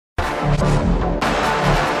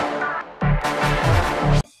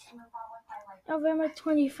November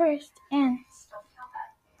 21st, and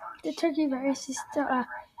the turkey virus is still out.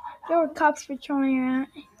 There were cops patrolling around.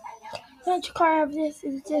 Which car of this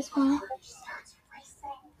is this one?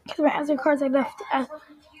 Because my other cars I left at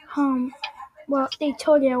home. Well, they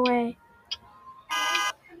towed it away.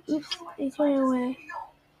 Oops, they towed it away.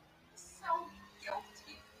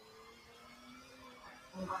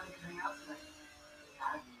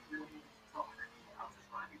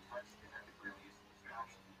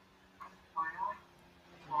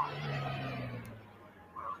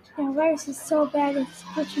 The virus is so bad it's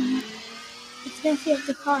pushing me. It's messy up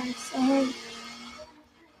the cars. I heard.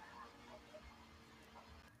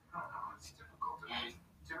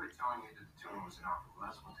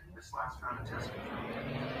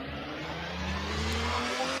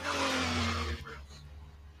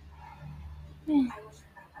 Man.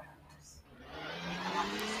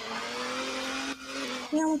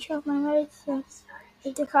 I'm gonna turn off my lights so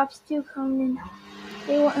if the cops do come, then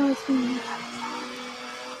they won't notice me.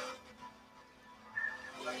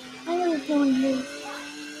 I know there's no one here,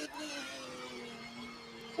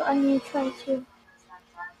 so I'm gonna try to.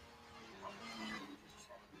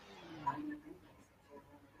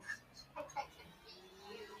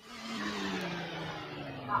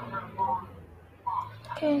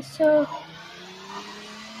 Okay, so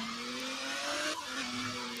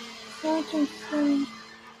I can see.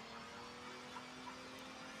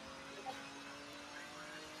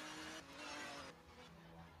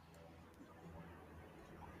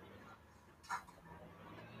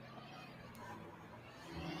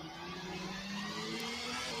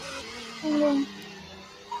 And then,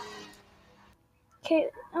 okay,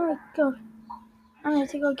 I'm gonna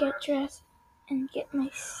go get dressed and get my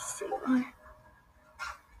suit on.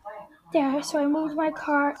 There, so I moved my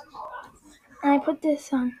car and I put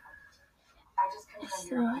this on.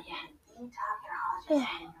 So yeah,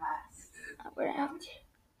 we're out.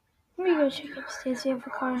 Let me go check upstairs if we have a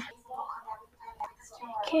car.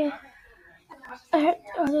 Okay,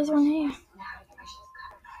 there's one here.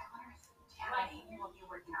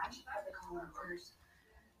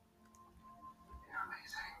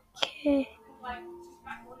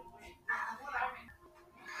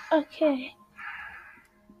 Okay.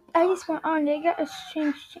 I just went on. They got a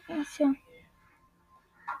strange thing. So,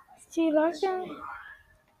 see, lockdown,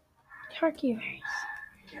 turkey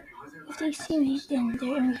virus. If they see me, then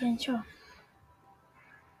they're gonna get in trouble.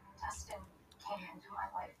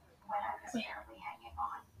 Wait.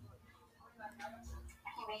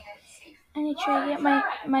 I need to try to get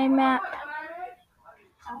my map.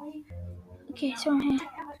 Okay, so I'm here.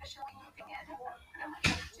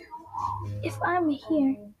 If I'm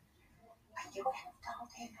here,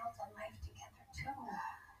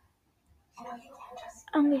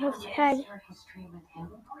 I'm gonna have to hide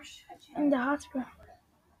in the hospital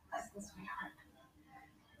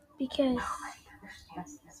because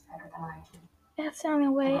that's the only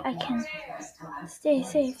way I can stay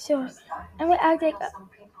safe. So I'm gonna act like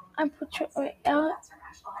I'm patrolling.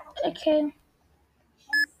 Okay.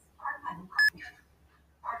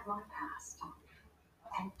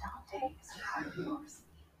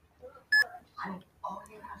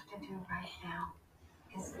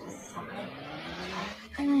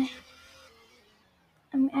 And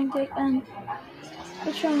I'm acting like I'm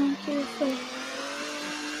patrolling to the safe.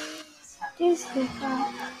 This is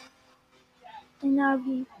and that'll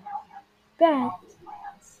be bad.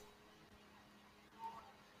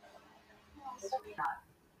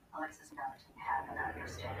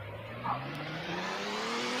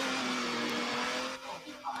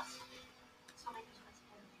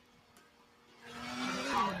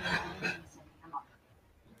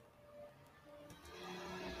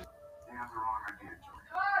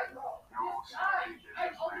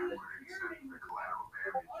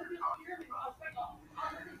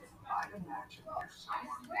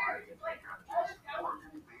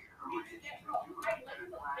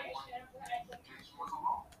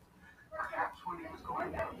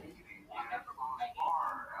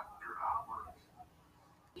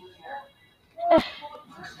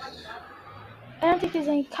 I don't think there's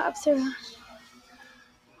any cops around.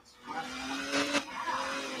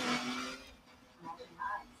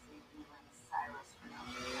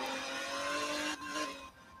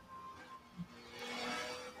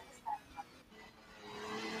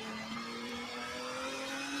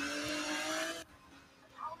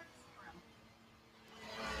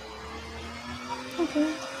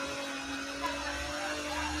 Okay.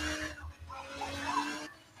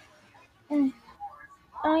 And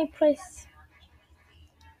the only place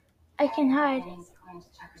I can hide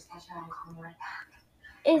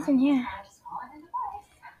is in here.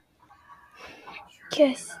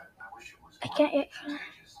 Kiss. I can't yet.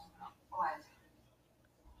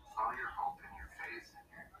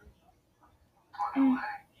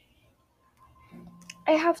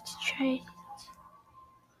 I have to try.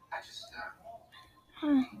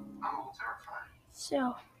 Huh.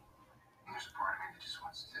 So.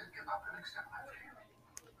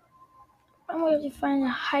 I'm going to find a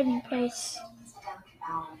hiding place.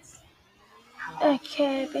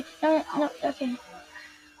 Okay, but no, okay.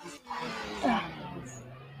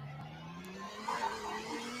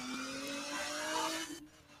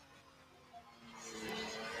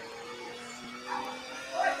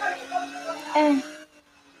 And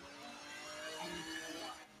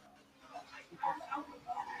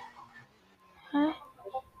huh?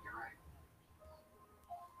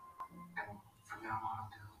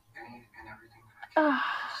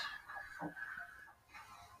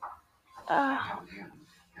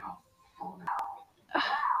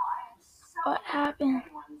 What happened?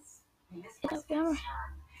 It's November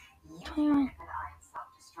 21.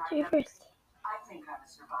 31st.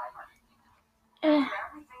 I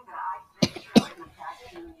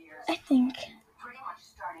think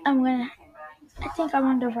I'm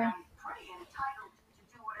underwear.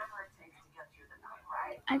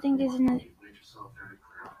 I think it's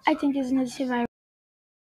another survivor.